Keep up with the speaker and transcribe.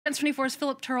France 24's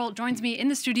Philip Turle joins me in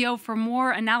the studio for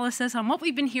more analysis on what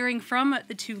we've been hearing from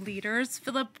the two leaders.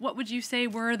 Philip, what would you say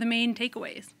were the main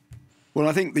takeaways? Well,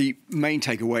 I think the main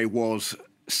takeaway was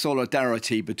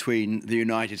solidarity between the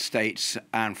United States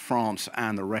and France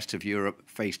and the rest of Europe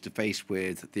face to face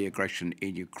with the aggression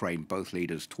in Ukraine. Both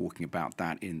leaders talking about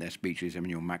that in their speeches.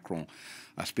 Emmanuel Macron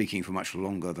speaking for much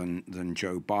longer than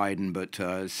Joe Biden,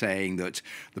 but saying that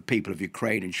the people of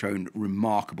Ukraine had shown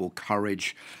remarkable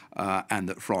courage and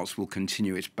that France will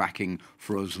continue its backing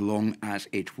for as long as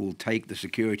it will take. The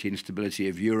security and stability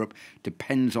of Europe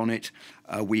depends on it.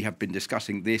 We have been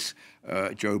discussing this,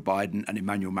 Joe Biden and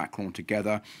Emmanuel Macron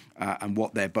together, and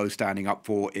what they're both standing up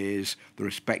for is the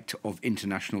respect of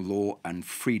international law and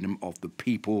freedom of the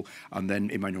people. And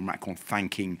then Emmanuel Macron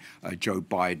thanking Joe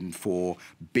Biden for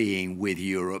being with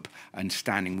Europe and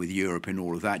standing with Europe in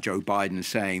all of that. Joe Biden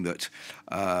saying that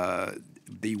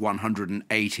the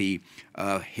 180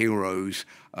 heroes,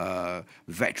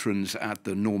 veterans at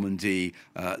the Normandy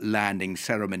landing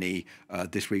ceremony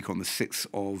this week on the 6th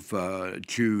of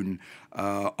June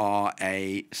are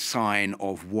a sign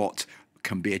of what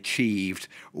can be achieved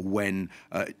when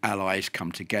allies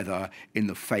come together in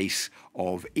the face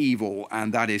of evil.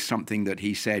 And that is something that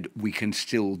he said we can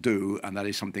still do, and that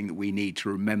is something that we need to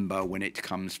remember when it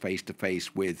comes face to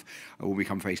face with, when we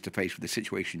come face to face with the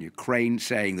situation in Ukraine,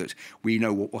 saying that we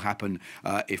know what will happen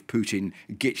if Putin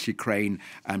gets Ukraine,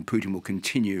 and Putin will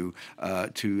continue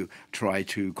to try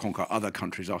to conquer other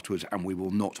countries afterwards, and we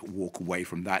will not walk away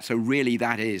from that. So really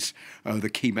that is the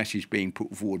key message being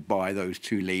put forward by those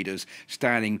two leaders,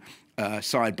 standing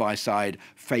side by side,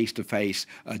 face to face,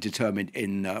 determined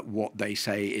in what they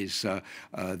say is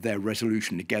their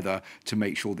resolution together to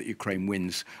make sure that Ukraine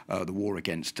wins the war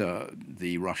against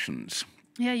the Russians.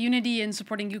 Yeah, unity in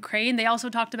supporting Ukraine. They also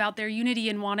talked about their unity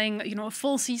in wanting, a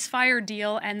full ceasefire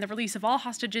deal and the release of all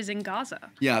hostages in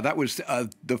Gaza. Yeah, that was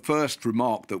the first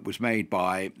remark that was made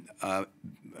by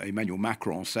Emmanuel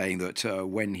Macron, saying that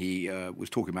when he was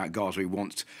talking about Gaza, he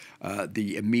wants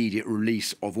the immediate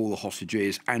release of all the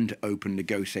hostages and open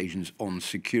negotiations on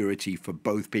security for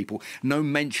both people. No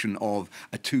mention of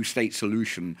a two-state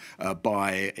solution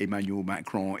by Emmanuel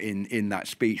Macron in that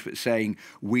speech, but saying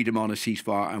we demand a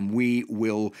ceasefire and we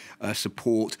will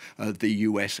support the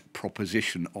US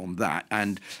proposition on that.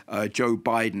 And Joe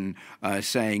Biden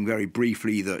saying very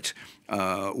briefly that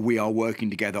we are working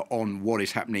together on what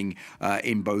is happening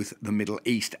in both the Middle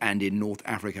East and in North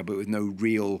Africa, but with no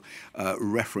real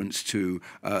reference to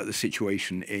the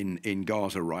situation in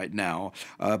Gaza right now.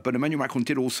 But Emmanuel Macron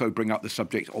did also bring up the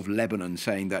subject of Lebanon,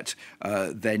 saying that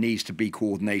there needs to be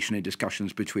coordination in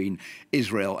discussions between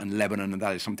Israel and Lebanon, and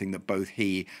that is something that both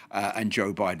he and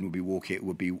Joe Biden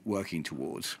would be working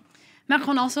towards.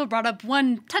 Macron also brought up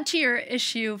one touchier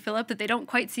issue, Philip, that they don't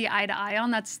quite see eye to eye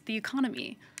on. That's the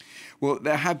economy. Well,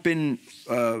 there have been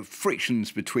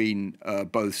frictions between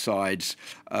both sides,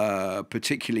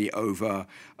 particularly over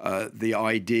the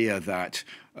idea that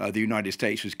the United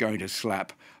States was going to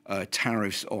slap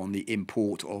tariffs on the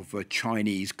import of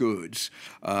Chinese goods,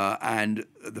 and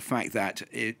the fact that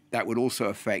that would also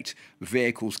affect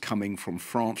vehicles coming from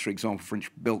France, for example,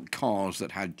 French-built cars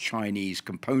that had Chinese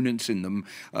components in them,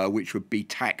 which would be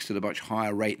taxed at a much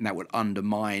higher rate, and that would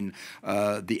undermine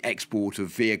the export of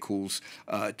vehicles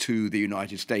to the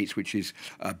United States, which is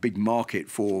a big market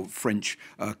for French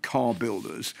car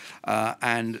builders.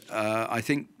 And I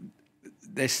think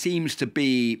there seems to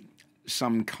be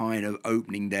some kind of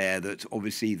opening there, that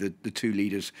obviously the two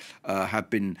leaders have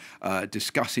been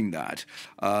discussing that.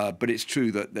 But it's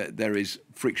true that there is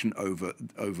friction over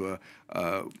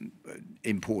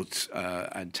imports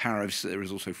and tariffs. There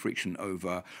is also friction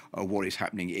over what is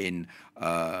happening in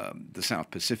the South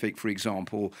Pacific, for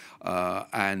example.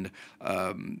 And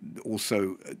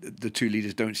also the two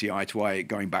leaders don't see eye to eye,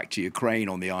 going back to Ukraine,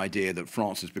 on the idea that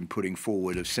France has been putting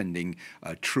forward of sending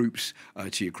troops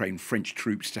to Ukraine, French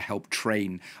troops, to help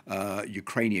train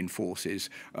Ukrainian forces.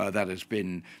 That has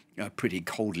been pretty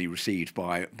coldly received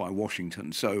by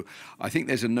Washington. So I think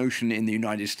there's a notion in the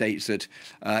United States that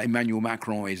Emmanuel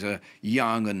Macron is a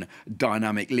young and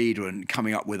dynamic leader and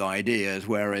coming up with ideas,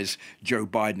 whereas Joe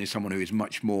Biden is someone who is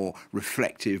much more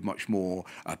reflective, much more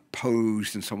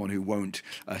posed, and someone who won't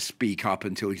speak up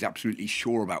until he's absolutely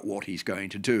sure about what he's going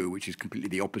to do, which is completely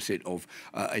the opposite of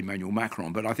Emmanuel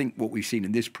Macron. But I think what we've seen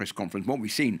in this press conference, what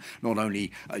we've seen not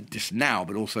only just now,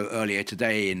 but also earlier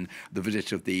today in the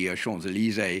visit of the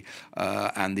Champs-Élysées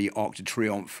and the Arc de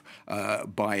Triomphe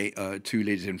by two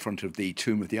leaders in front of the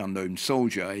Tomb of the Unknown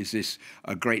Soldier, is this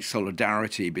great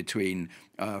solidarity between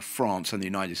France and the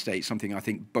United States, something I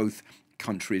think both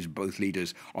countries, both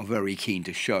leaders, are very keen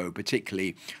to show,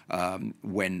 particularly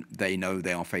when they know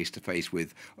they are face to face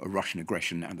with a Russian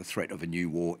aggression and the threat of a new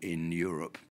war in Europe.